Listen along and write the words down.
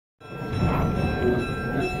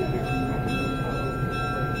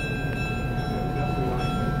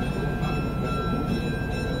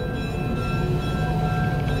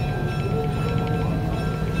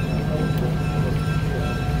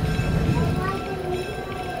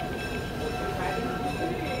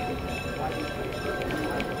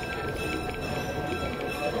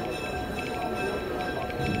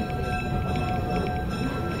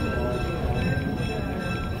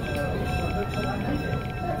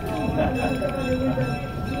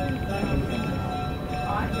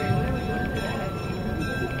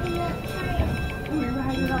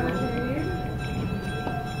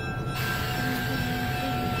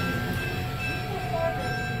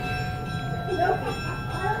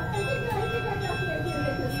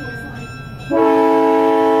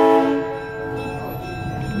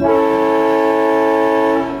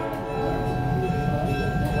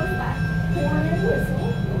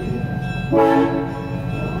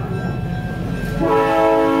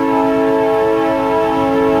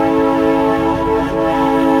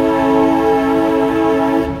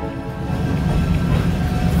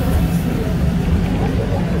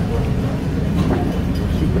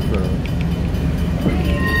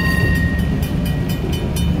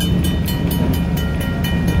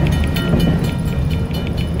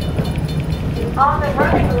On the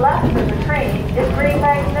running left of the train is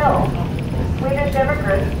Greenbank Mill. Swedish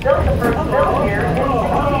immigrants built the first mill here in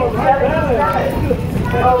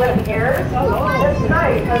 1677. Over the years, this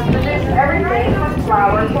site has produced everything from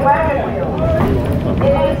flour to wagon wheels.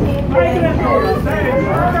 In 1852,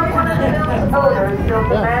 another one of the mill's owners built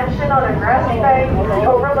a mansion on a grassy bank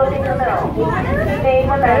overlooking the mill. He named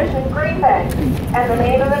the mansion Greenbank, and the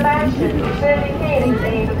name of the mansion soon became the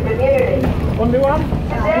name of the community.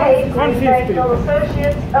 Today, Greenbank Mill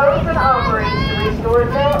Associates owns and operates the restored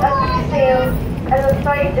mill as a museum, and the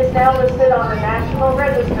site is now listed on the National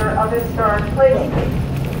Register of Historic Places.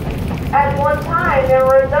 At one time, there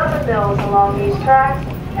were a dozen mills along these tracks,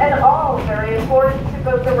 and all very important to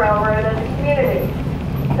both the railroad and the community.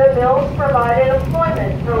 The mills provided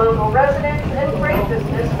employment for local residents and freight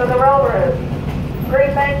business for the railroad.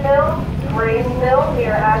 Greenbank Mill, Gray's Mill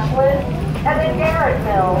near Ashland, and the Garrett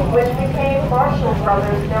Mill, which became Marshall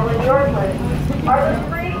Brothers Mill in Yorkland, are the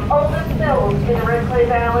three oldest mills in the Red Clay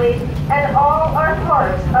Valley, and all are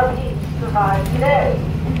parts of each survive today.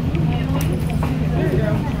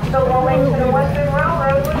 The Wilmington and Western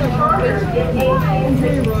Railroad was chartered in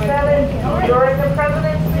 1867 during the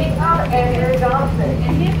presidency of Andrew Johnson.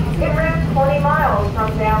 It ran 20 miles from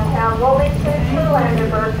downtown Wilmington to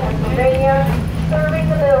Landenberg, Pennsylvania, serving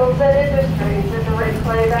the mills and industries in the Red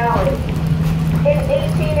Clay Valley. In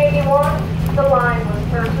 1881, the line was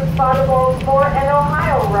purchased by the Baltimore and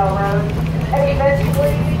Ohio Railroad and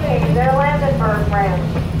eventually became their Landenberg branch.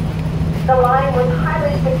 The line was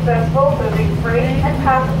highly successful, moving freight and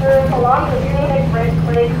passengers along the scenic Red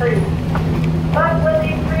Clay Creek. But with the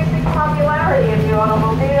increasing popularity of the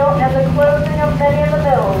automobile and the closing of many of the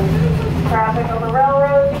mills, traffic on the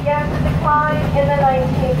railroad began to decline in the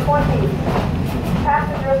 1920s.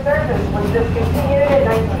 Passenger service was discontinued in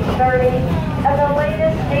 1930, and the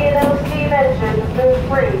latest D&O steam engine moved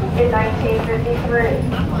free in 1953.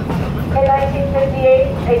 In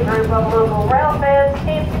 1958, a group of local rail fans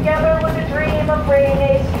came together with a dream of bringing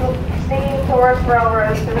a steam tourist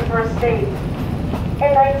railroad to the first state.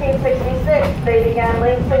 In 1966, they began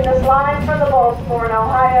leasing this line from the Baltimore and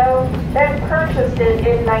Ohio, then purchased it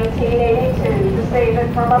in 1982 to save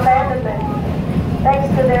it from abandonment.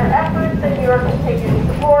 Thanks to their efforts and your continued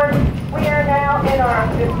support, we are now in our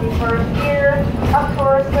 51st year of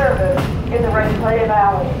tourist service in the Red Clay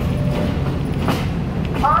Valley.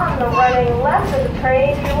 On the running left of the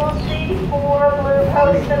train, you will see 4 blue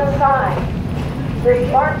posts and a sign. This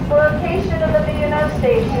marks the location of the B&O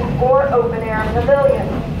Station, or Open Air Pavilion,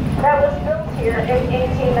 that was built here in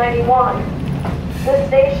 1891. The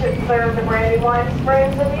station served the Brandywine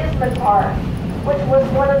Springs Amusement Park, which was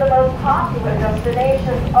one of the most popular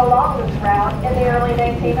destinations along this route in the early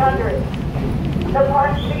 1900s. The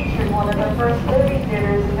park featured one of the first movie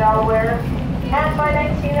theaters in Delaware, and by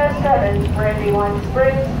 1907, Brandywine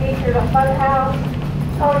Springs featured a fun house,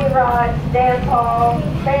 pony rides, dance hall,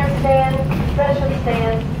 bandstand, concession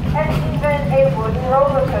stands, and even a wooden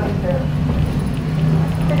roller coaster.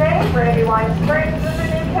 Today, Brandywine Springs is a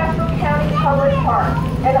Newcastle County public park,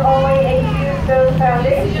 and only a few stone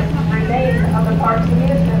foundations remain of the park's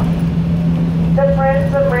amusements. The Friends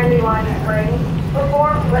of Brandywine Springs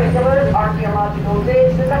performed regular archaeological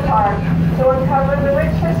digs in the park to uncover the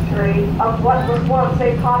rich history of what was once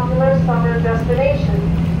a popular summer destination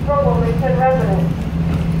for Wilmington residents.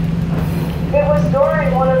 It was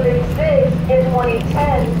during one of these digs in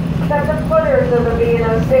 2010 that the footers of the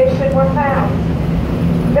B&O station were found.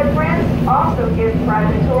 The Friends also give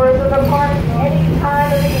private tours of the park any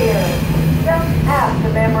time of the year. Just ask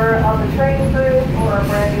a member of the train crew or a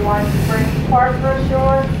Brandywine Springs Park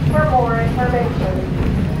brochure for more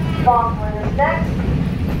information. Laughlin is next.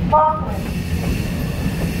 Laughlin.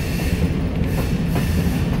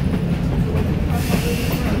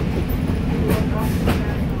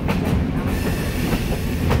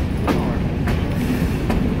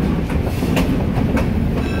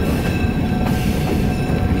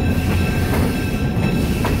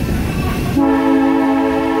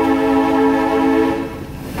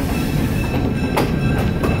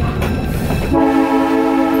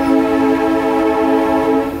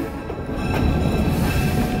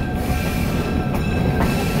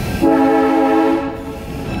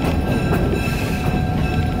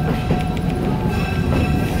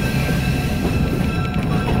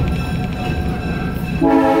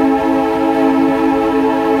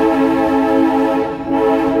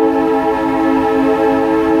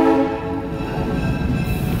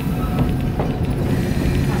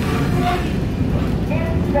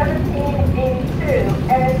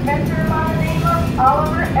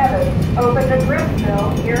 Opened a grist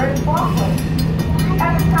mill here in Laughlin.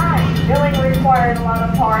 At the time, milling required a lot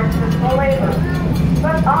of hard physical labor,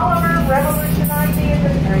 but Oliver revolutionized the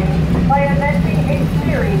industry by inventing a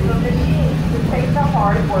series of machines to take the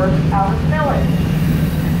hard work out of milling.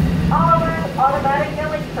 Oliver's automatic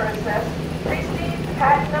milling process received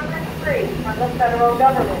patent number 3 from the federal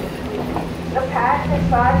government. The patent is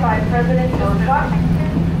signed by President George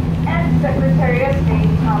Washington and Secretary of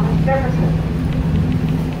State Thomas Jefferson.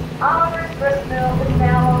 Oliver's grist mill is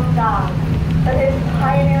now long gone, but his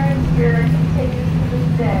pioneering spirit continues to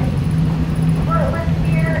this day. For it was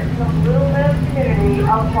here in the little-known community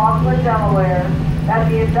of Laughlin, Delaware, that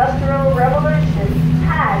the Industrial Revolution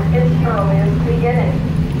had its earliest beginning.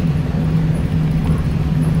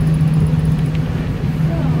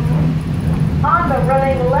 On the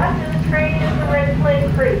running left of the train is the Red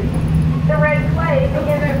Clay Creek. The Red Clay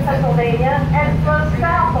begins in Pennsylvania and flows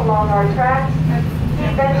south along our tracks,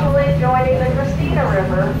 eventually joining the Christina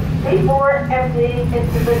River before emptying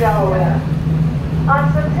into the Delaware.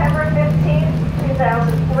 On September 15,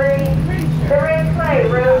 2003, the Red Clay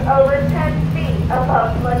rose over 10 feet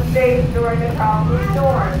above flood stage during a tropical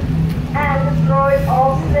storm and destroyed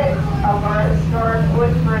all 6 of our historic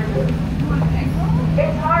wood bridges.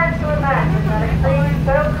 It's hard to imagine that a creek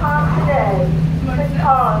so calm today could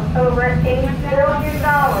cause over $8 billion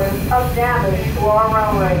of damage to our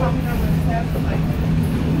railway.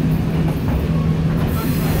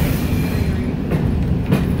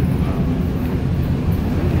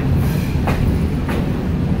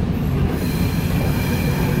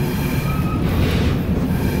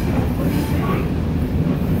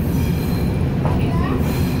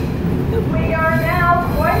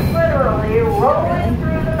 Rolling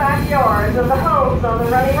through the backyards of the homes on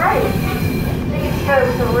the running right. These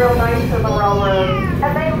folks are real nice to the railroad,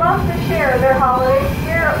 and they love to share their holiday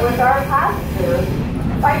spirit with our passengers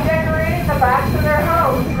by decorating the backs of their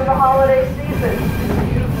homes for the holiday season.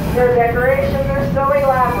 Their decorations are so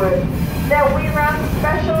elaborate that we run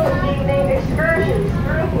special evening excursions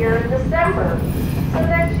through here in December so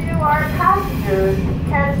that you, our passengers,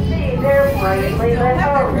 can see their brightly lit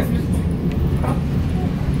homes.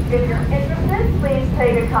 If you're interested, please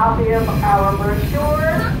take a copy of our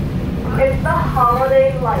brochure. It's the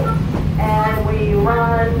Holiday Light, and we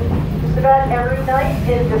run just about every night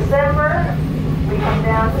in December. We come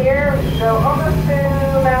down here, we go almost to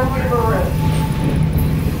Mount Cuba Road.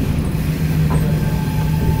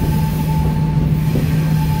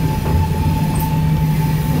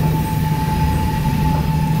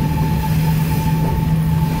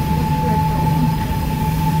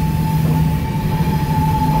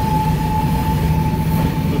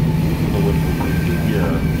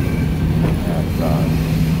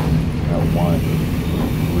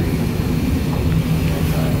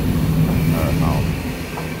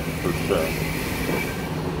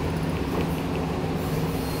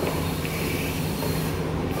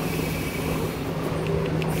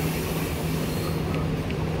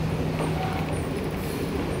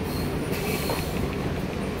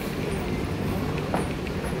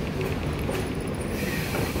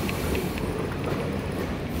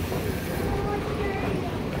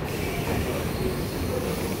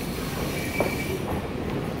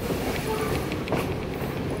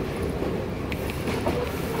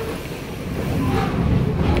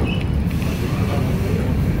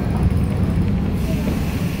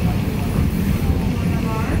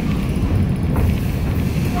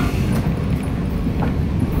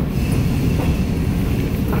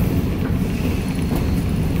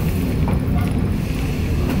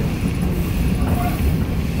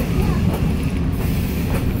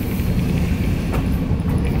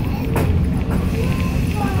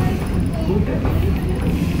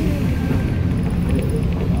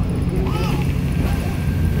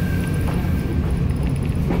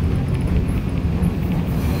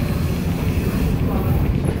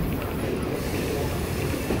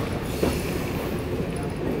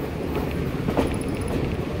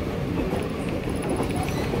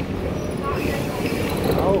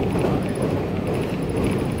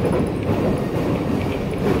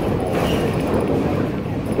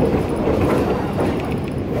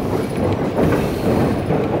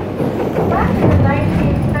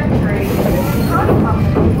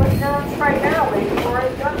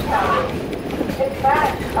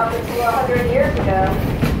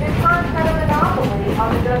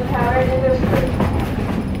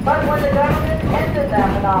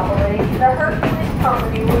 monopoly, the Hercules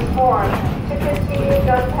Company was formed to continue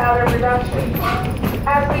gunpowder production.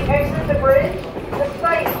 As we exit the bridge, the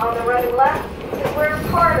site on the right left is where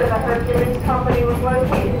part of the Hercules Company was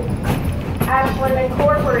located. Ashland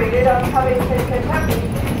Incorporated of Covington, Kentucky,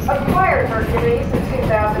 acquired Hercules in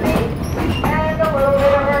 2008, and a little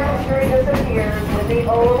bit of our history disappears when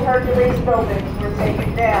the old Hercules buildings were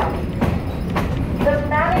taken down. The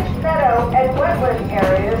managed meadow and wetland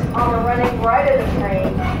areas on the running right of the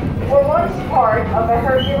train were once part of the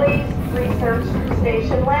Hercules Research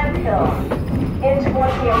Station landfill. In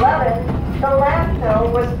 2011, the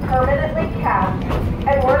landfill was permanently capped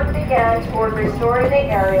and work began toward restoring the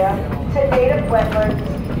area to native wetlands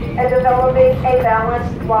and developing a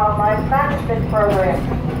balanced wildlife management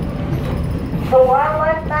program. The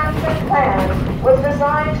Wildlife Management Plan was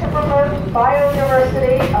designed to promote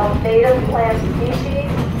biodiversity of native plant species,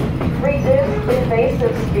 reduce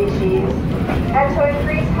invasive species, and to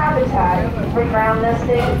increase habitat for ground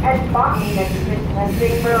nesting and box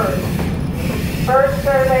nesting birds. Bird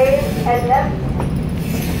surveys and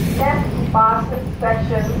nest box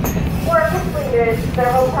inspections were completed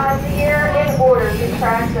several times a year in order to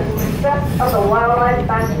track the success of the Wildlife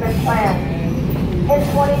Management Plan. In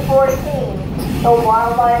 2014, the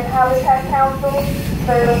Wildlife Habitat Council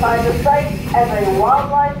certified the site as a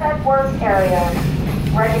wildlife at work area,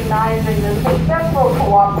 recognizing the successful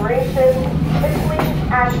cooperation between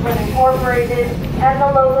Ashland Incorporated and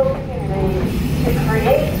the local community to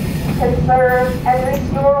create, conserve, and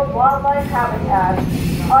restore wildlife habitat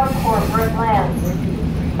on corporate lands.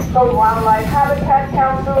 The Wildlife Habitat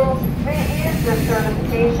Council reviews this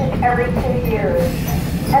certification every 2 years,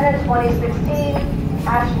 and in 2016,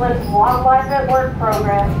 Ashland's Wildlife at Work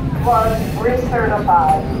program was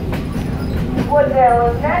recertified.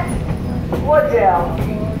 Wooddale is next.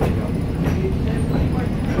 Wooddale.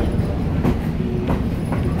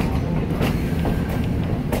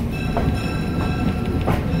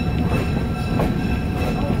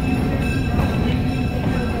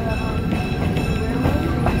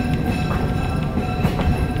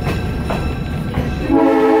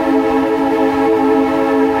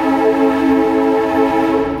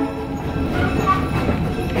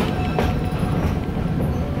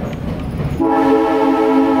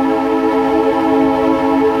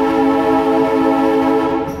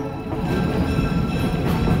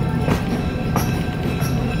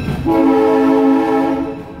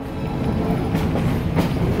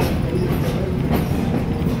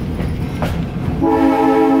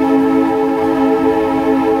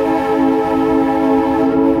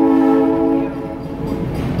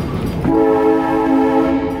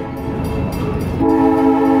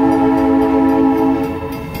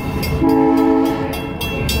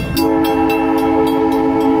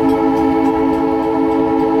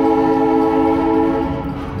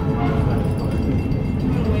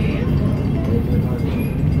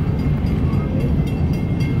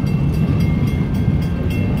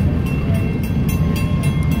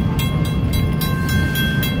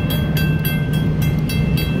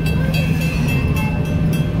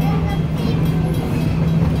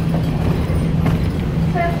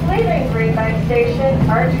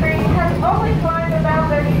 Our train has only climbed about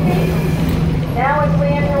 30 feet. Now as we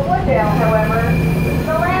enter Wooddale, however,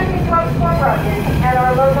 the land becomes more rugged and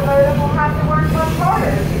our locomotive will have to work much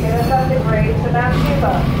harder to get us up the grade to Mount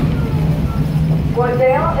Cuba.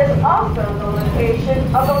 Wooddale is also the location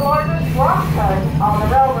of the largest rock cut on the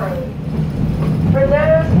railroad. For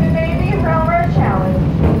those who may be railroad challenged,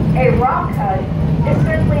 a rock cut is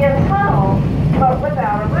simply a tunnel but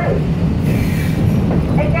without a roof.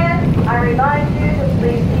 Again, I remind you to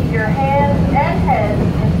please keep your hands and heads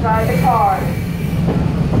inside the car.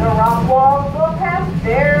 The rock walls will pass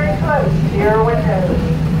very close to your windows.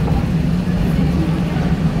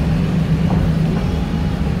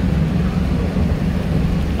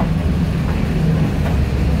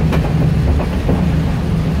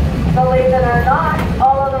 Believe it or not,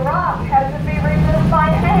 all of the rock has to be removed by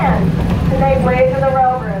hand to make way for the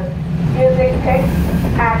railroad, using picks,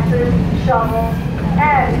 axes, shovels,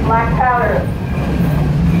 and black powder.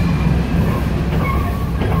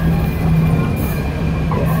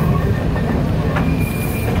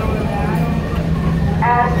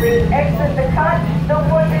 As we exit the cut, the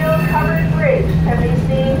Wooddale covered bridge can be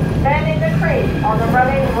seen spanning the creek on the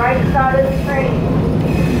running right side of the train.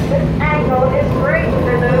 This angle is great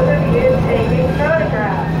for those of you taking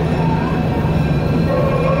photographs.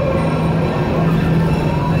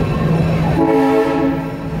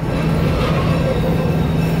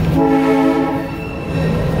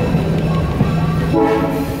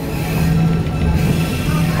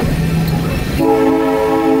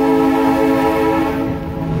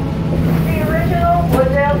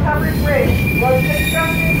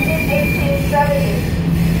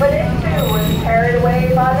 but it too was carried away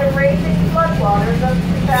by the raging floodwaters of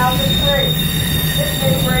 2003. This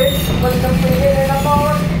new bridge was completed in the fall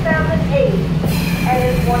of 2008 and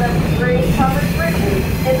is one of 3 covered bridges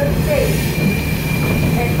in the state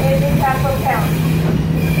and in Newcastle County.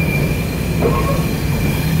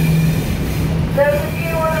 Those of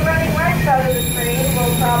you on the running right side of the screen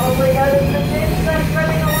will probably notice the ditch that's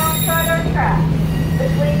running alongside our track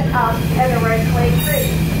between us and the Red Clay Creek.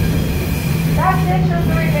 That ditch is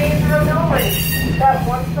the remains of a mill rate that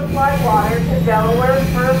once supplied water to Delaware's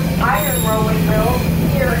first iron rolling mill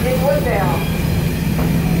here in Wooddale.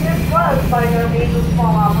 This was by no means a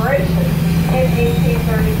small operation. In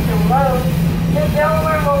 1832 alone, the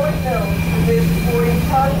Delaware rolling mills produced 40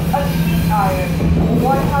 tons of sheet iron,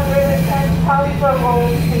 110 tons of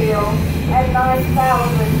rolled steel, and 9,000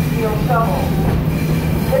 steel shovels.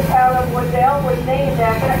 The town of Wooddale was named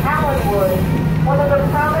after Allen Wood, one of the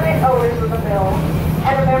prominent owners of the mill,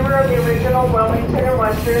 and a member of the original Wilmington and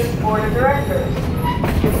Western Board of Directors.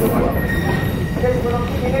 This little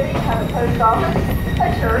community had a post office, a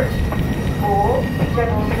church, school,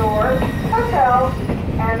 general store, hotel,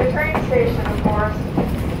 and a train station, of course.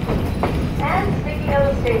 And speaking of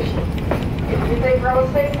the station, if you think real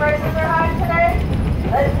estate prices are high today,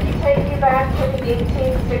 let me take you back to the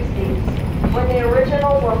 1860s, when the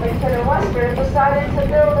original Wilmington and Western decided to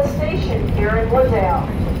build a station here in Wooddale.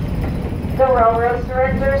 The railroad's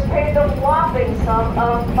directors paid the whopping sum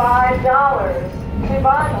of $5 to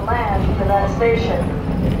buy the land for that station.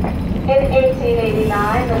 In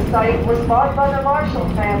 1889, the site was bought by the Marshall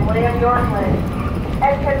family of Yorkland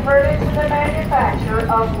and converted to the manufacture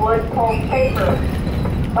of wood pulp paper.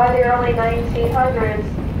 By the early 1900s,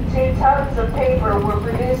 2 tons of paper were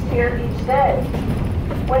produced here each day.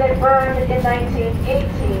 When it burned in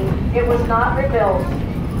 1918, it was not rebuilt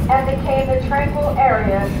and became the tranquil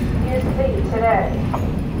area you see today.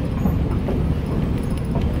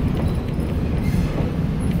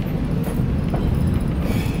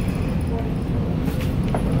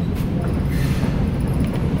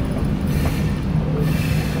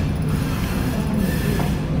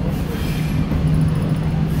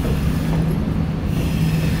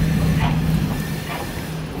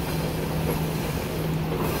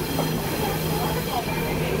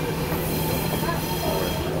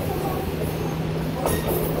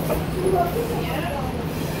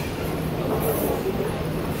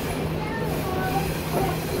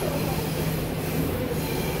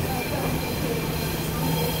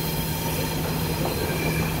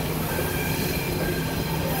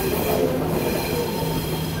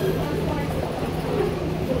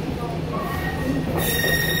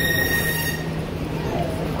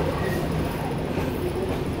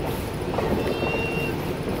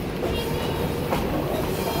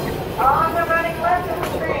 On the running left of the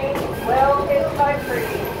screen, well hidden by trees,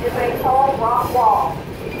 is a tall rock wall.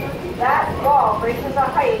 That wall reaches a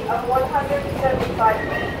height of 175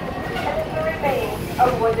 feet and is the remains of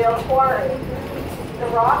Wooddale Quarry. The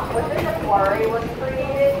rock within the quarry was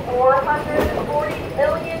created 440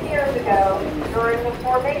 million years ago during the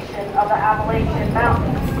formation of the Appalachian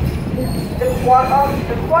Mountains. The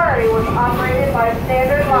quarry was operated by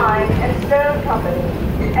Standard Lime and Stone Company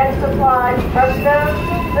and supplied fresh stone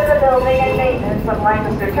to the building and maintenance of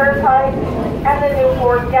Lancaster Turnpike and the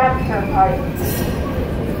Newport Gap Turnpike.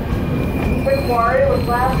 The quarry was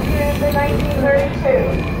last used in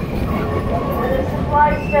 1932 when it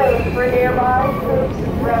supplied stone for nearby Hoops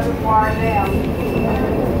Reservoir Dam.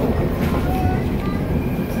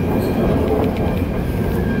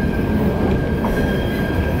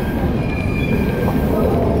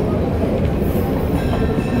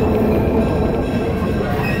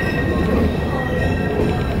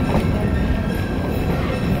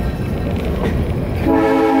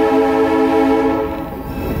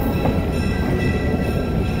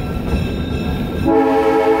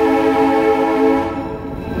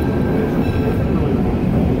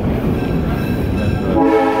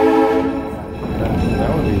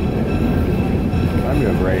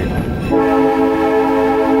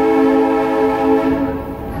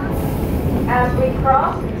 As we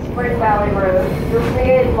cross Spring Valley Road, you'll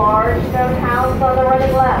see a large stone house on the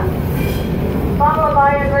running left, followed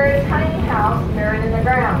by a very tiny house buried in the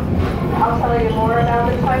ground. I'll tell you more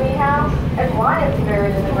about the tiny house and why it's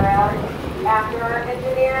buried in the ground after our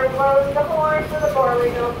engineer blows the horn for the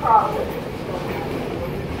Borleyville crossing.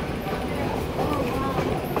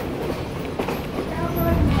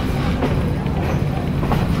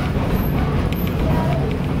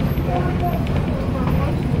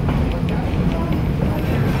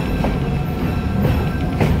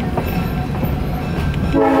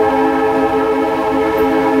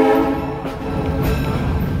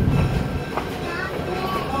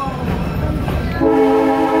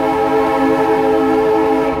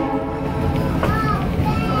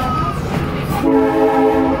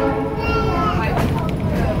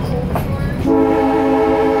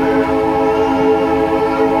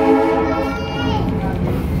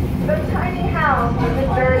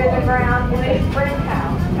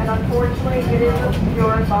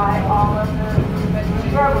 obscured by all of the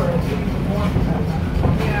shrubbery.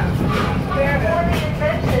 Before the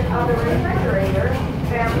invention of the refrigerator,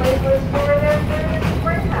 families would store their food in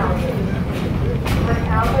spring houses. Spring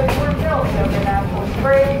houses were built over natural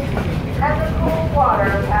springs, and the cool water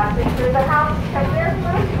passing through the house kept their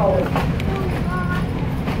food cold.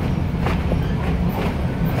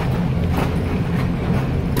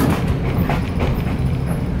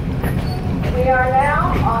 We are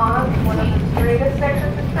now on one of the straightest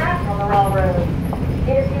sections of track on the railroad.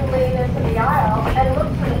 If you lean into the aisle and look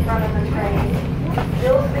to the front of the train,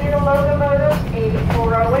 you'll see the locomotive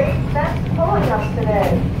 8408 that's pulling us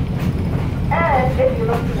today. And if you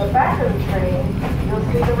look to the back of the train, you'll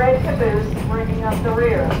see the red caboose bringing up the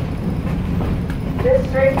rear. This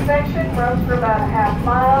straight section runs for about a half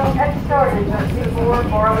mile and started just before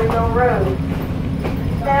Barleyville Road.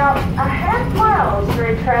 Now, a half mile of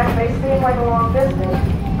straight track may seem like a long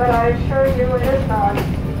distance, but I assure you it is not.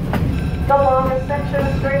 The longest section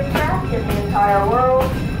of straight track in the entire world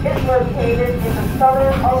is located in the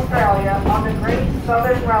southern Australia on the Great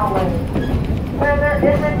Southern Railway, where there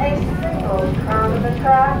isn't a single curve in the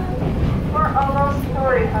track for almost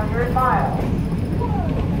 300 miles.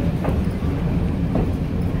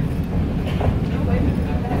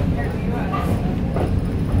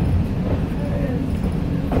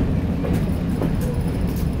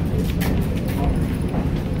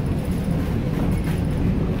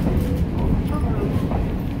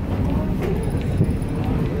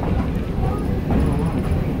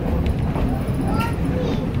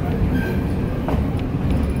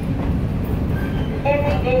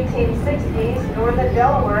 Northern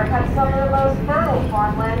Delaware had some of the most fertile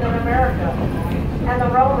farmland in America, and the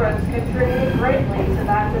railroads contributed greatly to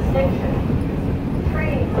that distinction.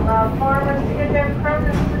 Trees allowed farmers to get their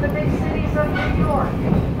produce to the big cities of New York,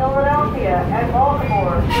 Philadelphia, and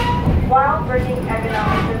Baltimore, while bringing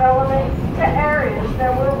economic development to areas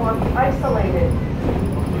that were once isolated.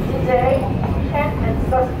 Today, Kent and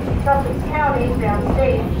Sussex counties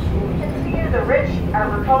downstate continue the rich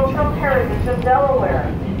agricultural heritage of Delaware,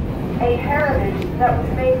 a heritage that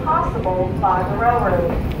was made possible by the railroad.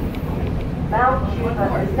 Mount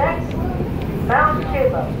Cuba is next. Mount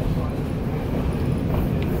Cuba.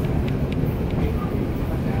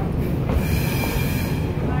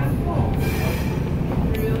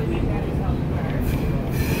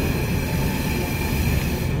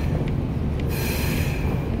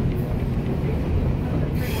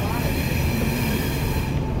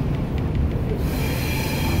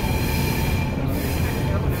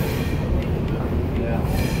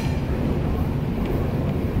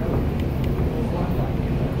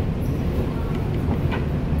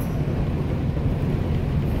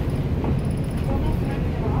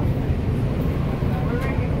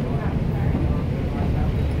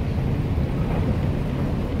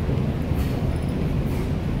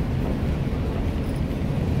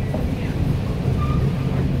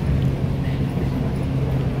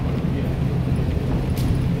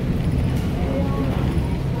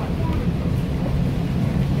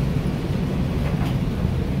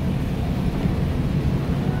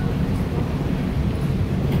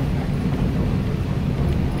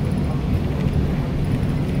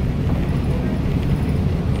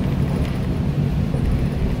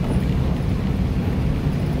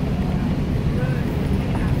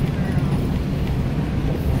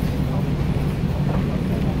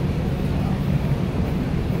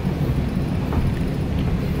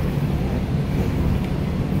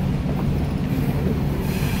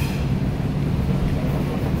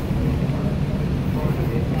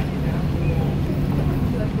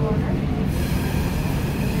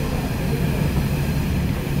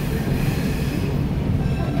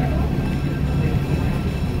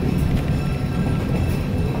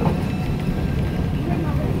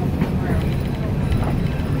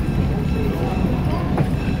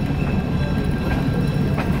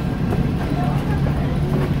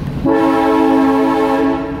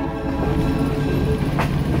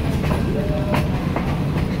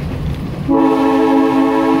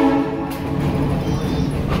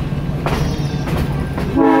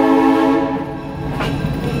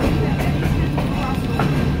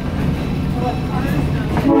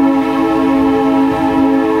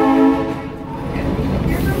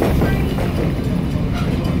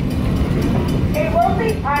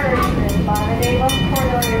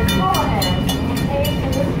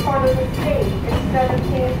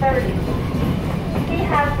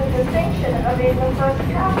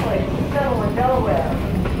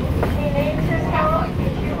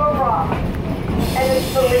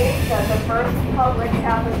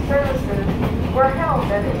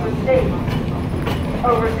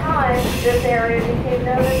 Over time, this area became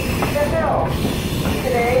known as the Hill.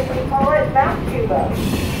 Today, we call it Mount Cuba.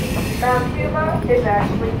 Mount Cuba is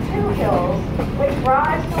actually two hills which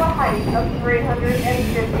rise to a height of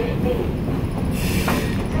 350 feet.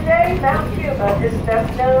 Today, Mount Cuba is best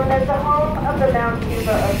known as the home of the Mount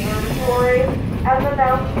Cuba Observatory and the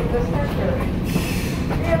Mount Cuba Center.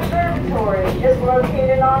 The observatory is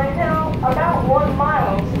located on a hill about 1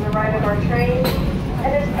 mile to the right of our train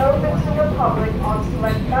and is open to the public on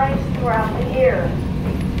select nights throughout the year.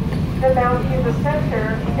 The Mount Cuba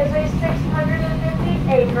Center is a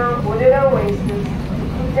 650-acre wooded oasis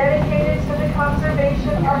dedicated to the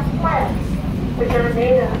conservation of plants which are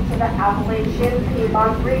native to the Appalachian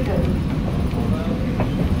Piedmont region.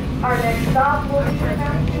 Our next stop will be the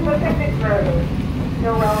Mount Cuba Picnic Road. The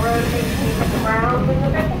railroad maintains the grounds and the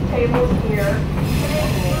picnic tables here to make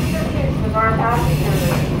exclusive use of our passengers.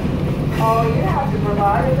 All you have to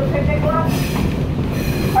provide is a picnic lunch.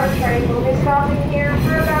 Our train will be stopping here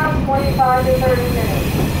for about 25 to 30 minutes.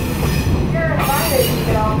 You're invited to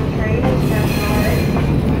get off the train and stretch your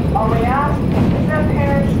legs. All we ask is that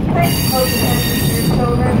parents pay close attention to your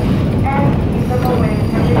children and keep them away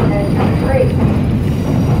from the edge of the grate.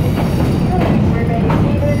 Please remain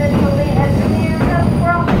seated until the engineers have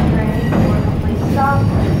brought the train to a complete stop,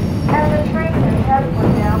 and the trainmen have put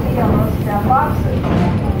down the yellow step boxes.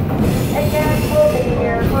 Again, we'll be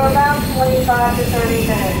here for about 25 to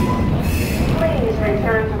 30 minutes. Please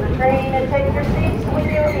return to the train and take your seats when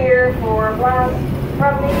you're here for a blast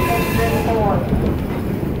from the engine horn.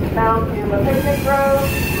 Mount Cuba Picnic Road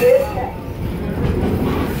is next.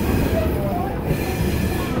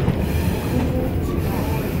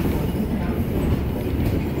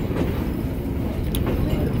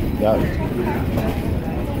 Yeah.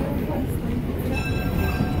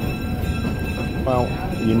 Well,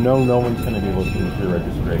 you know no one's going to be looking at your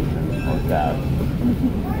registration or that.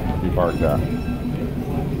 You parked up.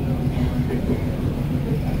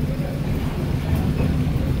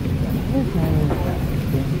 Okay.